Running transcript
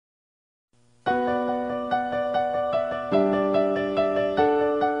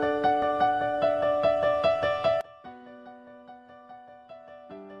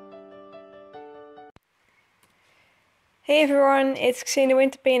Hey everyone, it's Xeen de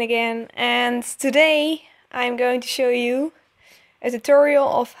Winterpeen again, and today I'm going to show you a tutorial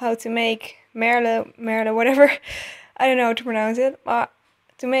of how to make Merle, whatever, I don't know how to pronounce it, but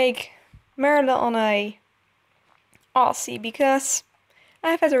to make Merle on a Aussie, because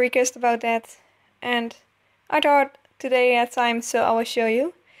I've had a request about that, and I thought today I had time, so I will show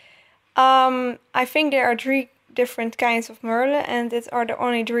you. I think there are 3 different kinds of Merle, and these are the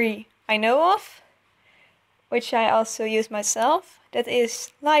only 3 I know of, which I also use myself. That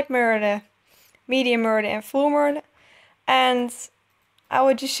is light Merle, medium Merle and full Merle. And I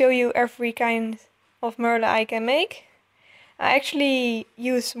will just show you every kind of Merle I can make. I actually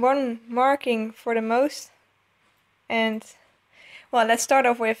use one marking for the most. And well, let's start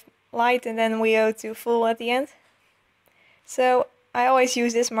off with light and then we go to full at the end. So I always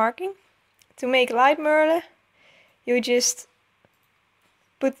use this marking. To make light Merle, you just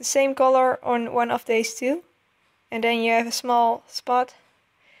put the same color on one of these 2. And then you have a small spot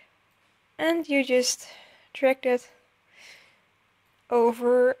and you just drag that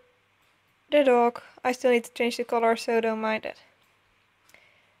over the dog. I still need to change the color, so don't mind that.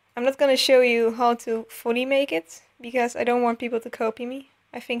 I'm not gonna show you how to fully make it because I don't want people to copy me.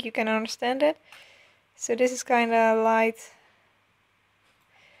 I think you can understand it. So this is kinda light.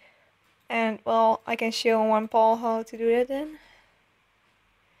 And well, I can show on one paw how to do that then.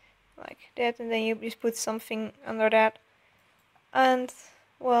 Like that, and then you just put something under that. And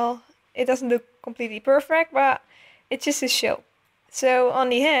well, it doesn't look completely perfect, but it's just a show. So on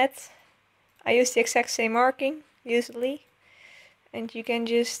the head, I use the exact same marking, usually. And you can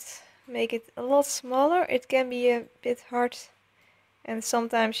just make it a lot smaller. It can be a bit hard, and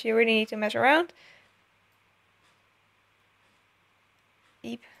sometimes you really need to mess around.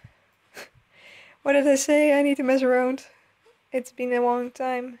 Eep. What did I say? I need to mess around. It's been a long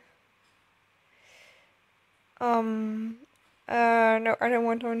time. No, I don't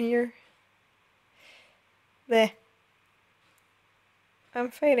want one here. Bleh. I'm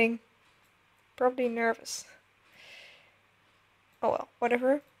fading. Probably nervous. Oh well,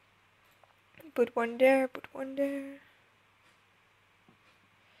 whatever. Put one there, put one there.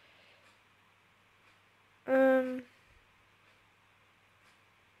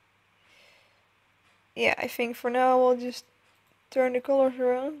 Yeah, I think for now we'll just turn the colors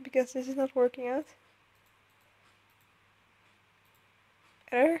around because this is not working out.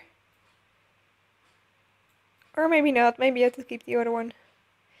 Better? Or maybe not, maybe I have to keep the other one.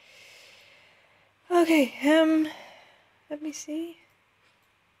 Okay, let me see.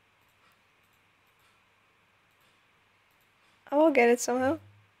 I will get it somehow.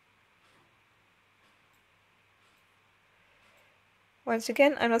 Once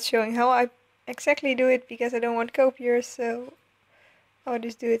again, I'm not showing how I exactly do it because I don't want copiers, so I'll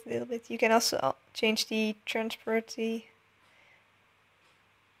just do it a little bit. You can also change the transparency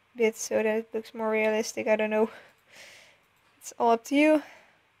bit so that it looks more realistic. I don't know. It's all up to you.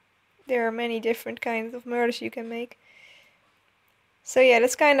 There are many different kinds of Merles you can make. So yeah,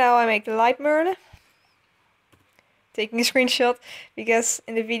 that's kind of how I make the light Merle. Taking a screenshot because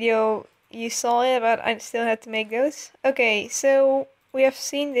in the video you saw it, but I still had to make those. Okay, so we have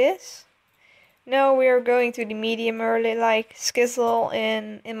seen this. Now we are going to the medium Merle, like Skizzle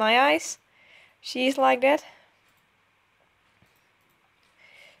in My Eyes. She's like that.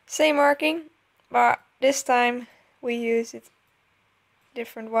 Same marking, but this time we use it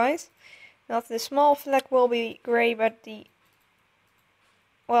different wise. Not the small fleck will be grey, but the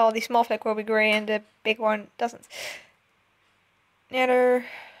small fleck will be grey and the big one doesn't. Neither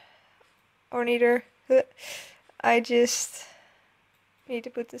or neither. I just need to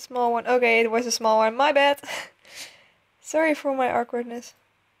put the small one. Okay, it was a small one, my bad. Sorry for my awkwardness.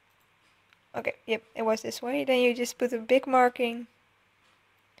 Okay, yep, it was this way. Then you just put a big marking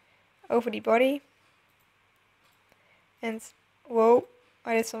over the body. And whoa,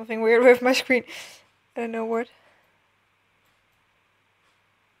 I did something weird with my screen. I don't know what.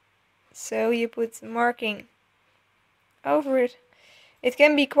 So you put marking over it. It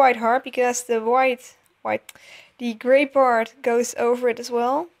can be quite hard because the the grey part goes over it as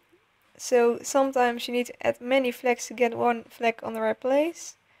well. So sometimes you need to add many flecks to get one fleck on the right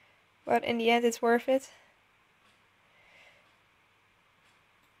place. But in the end it's worth it.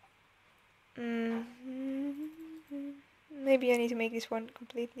 Maybe I need to make this one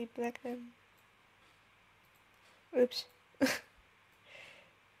completely black then. Oops.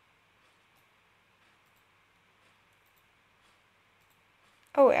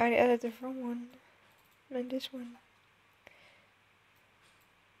 Oh, I added the wrong one. And this one.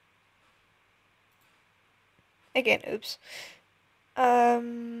 Again, oops.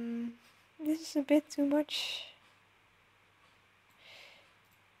 This is a bit too much.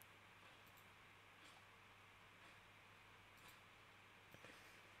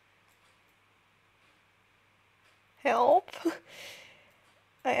 Help.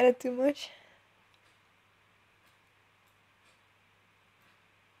 I added too much.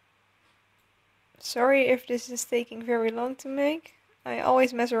 Sorry if this is taking very long to make. I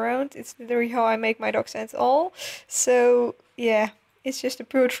always mess around. It's literally how I make my dogs and all. So yeah, it's just the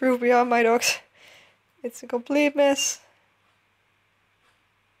pure truth behind my dogs. It's a complete mess.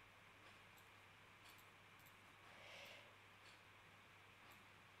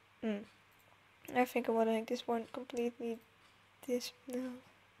 I think I want to make this one completely this now.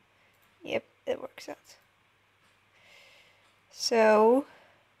 Yep, it works out. So,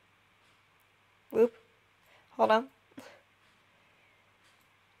 whoop, hold on.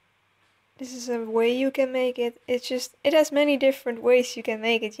 This is a way you can make it. It's just, it has many different ways you can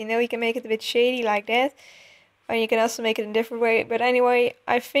make it. You know, you can make it a bit shady like that. And you can also make it in a different way. But anyway,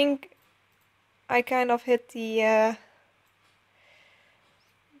 I think I kind of hit the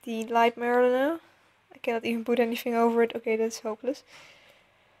light Merle now. I cannot even put anything over it. Okay, that's hopeless.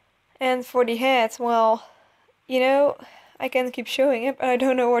 And for the head, well, you know, I can keep showing it, but I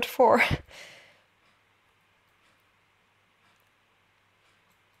don't know what for.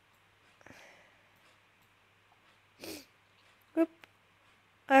 Oop.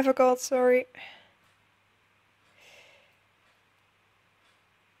 I forgot, sorry.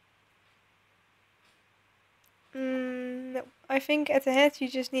 No, I think at the head you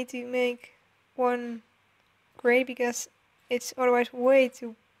just need to make one gray because it's otherwise way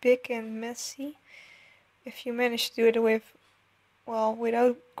too big and messy. If you manage to do it with, well,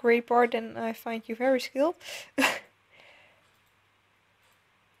 without gray part, then I find you very skilled.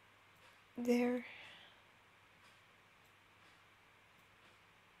 There.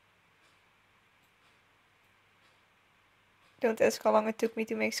 Don't ask how long it took me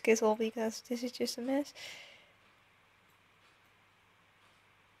to make Skizzle because this is just a mess.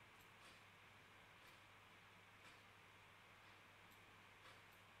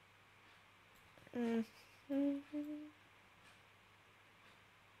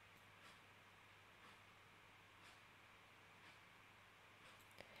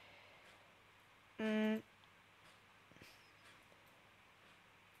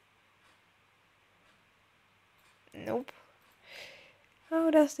 Nope.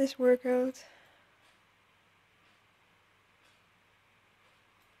 How does this work out?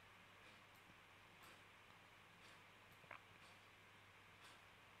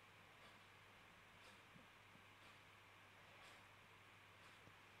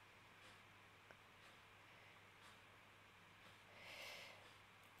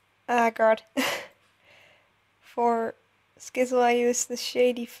 Ah, God. For Skizzle I use the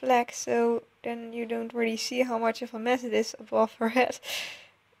shady flag, so then you don't really see how much of a mess it is above her head.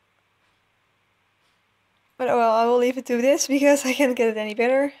 But well, I will leave it to this because I can't get it any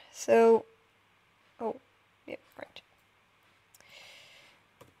better. So, oh, yeah, right.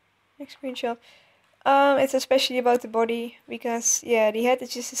 Next screenshot. It's especially about the body because yeah, the head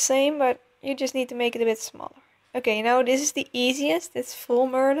is just the same, but you just need to make it a bit smaller. Okay, now this is the easiest. It's full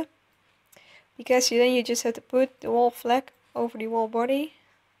Merle. Because then you just have to put the whole flag over the whole body.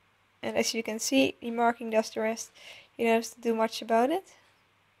 And as you can see, the marking does the rest. You don't have to do much about it.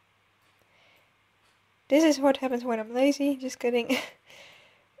 This is what happens when I'm lazy, just kidding.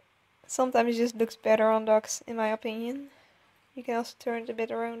 Sometimes it just looks better on dogs, in my opinion. You can also turn it a bit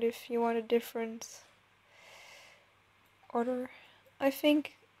around if you want a different order. I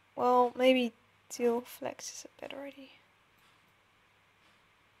think, well, maybe teal flags is a better idea.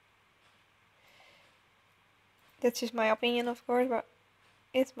 That's just my opinion, of course, but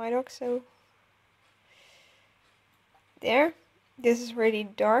it's my dog, so... There. This is really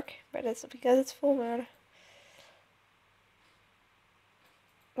dark, but that's because it's full Merle.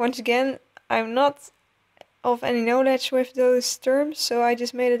 Once again, I'm not of any knowledge with those terms, so I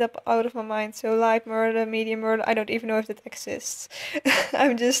just made it up out of my mind. So light Merle, medium Merle, I don't even know if that exists.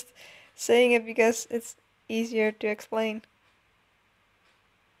 I'm just saying it because it's easier to explain.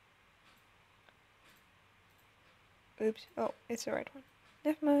 Oops, oh, it's the right one.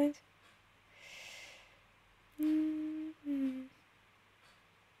 Never mind.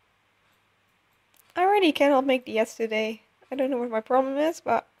 I really cannot make the ads today. I don't know what my problem is,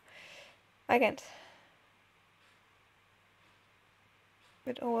 but I can't.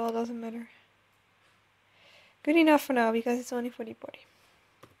 But oh well, it doesn't matter. Good enough for now, because it's only for the body.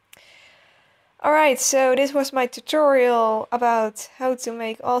 Alright, so this was my tutorial about how to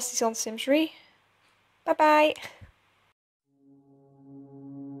make Aussies on Sims 3. Bye bye!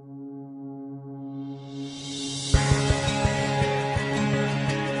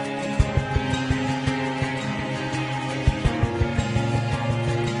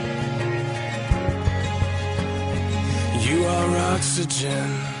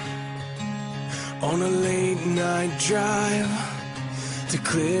 oxygen on a late night drive to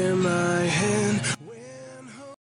clear my head.